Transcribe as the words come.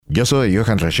Yo soy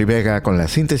Johan Rashi Vega con la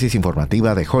síntesis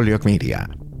informativa de Holyoke Media.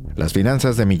 Las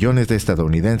finanzas de millones de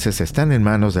estadounidenses están en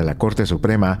manos de la Corte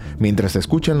Suprema mientras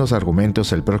escuchan los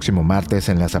argumentos el próximo martes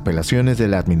en las apelaciones de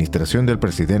la administración del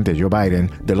presidente Joe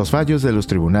Biden de los fallos de los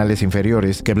tribunales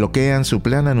inferiores que bloquean su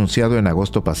plan anunciado en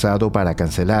agosto pasado para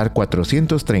cancelar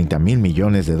 $430 mil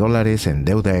millones en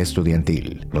deuda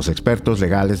estudiantil. Los expertos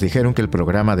legales dijeron que el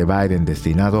programa de Biden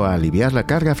destinado a aliviar la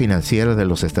carga financiera de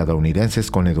los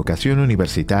estadounidenses con educación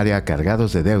universitaria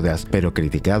cargados de deudas, pero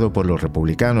criticado por los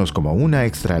republicanos como una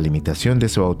extralimitación de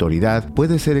su autoridad,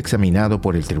 puede ser examinado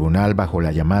por el tribunal bajo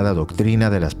la llamada doctrina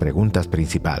de las preguntas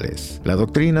principales. La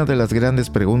doctrina de las grandes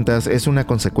preguntas es una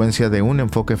consecuencia de un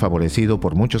enfoque favorecido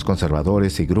por muchos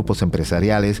conservadores y grupos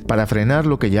empresariales para frenar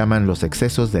lo que llaman los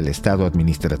excesos del Estado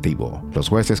administrativo. Los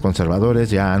jueces conservadores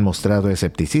ya han mostrado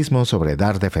escepticismo sobre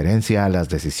dar deferencia a las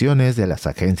decisiones de las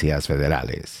agencias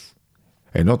federales.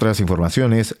 En otras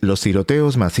informaciones, los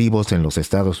tiroteos masivos en los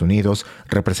Estados Unidos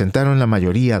representaron la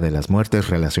mayoría de las muertes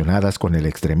relacionadas con el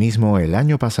extremismo el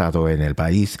año pasado en el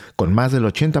país, con más del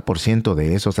 80%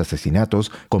 de esos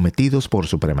asesinatos cometidos por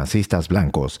supremacistas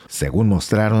blancos, según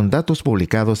mostraron datos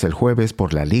publicados el jueves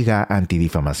por la Liga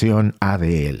Antidifamación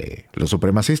ADL. Los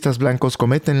supremacistas blancos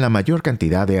cometen la mayor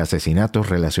cantidad de asesinatos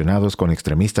relacionados con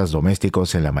extremistas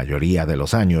domésticos en la mayoría de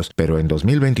los años, pero en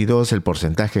 2022 el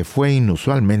porcentaje fue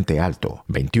inusualmente alto.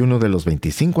 21 de los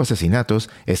 25 asesinatos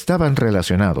estaban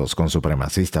relacionados con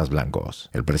supremacistas blancos.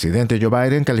 El presidente Joe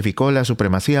Biden calificó la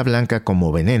supremacía blanca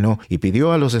como veneno y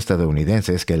pidió a los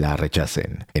estadounidenses que la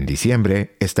rechacen. En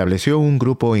diciembre, estableció un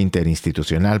grupo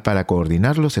interinstitucional para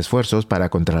coordinar los esfuerzos para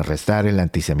contrarrestar el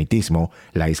antisemitismo,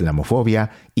 la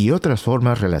islamofobia y otras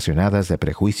formas relacionadas de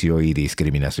prejuicio y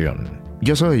discriminación.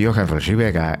 Yo soy Johan Rashi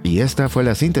Vega y esta fue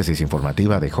la síntesis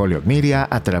informativa de Holyoke Media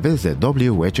a través de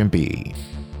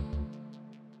WHMP.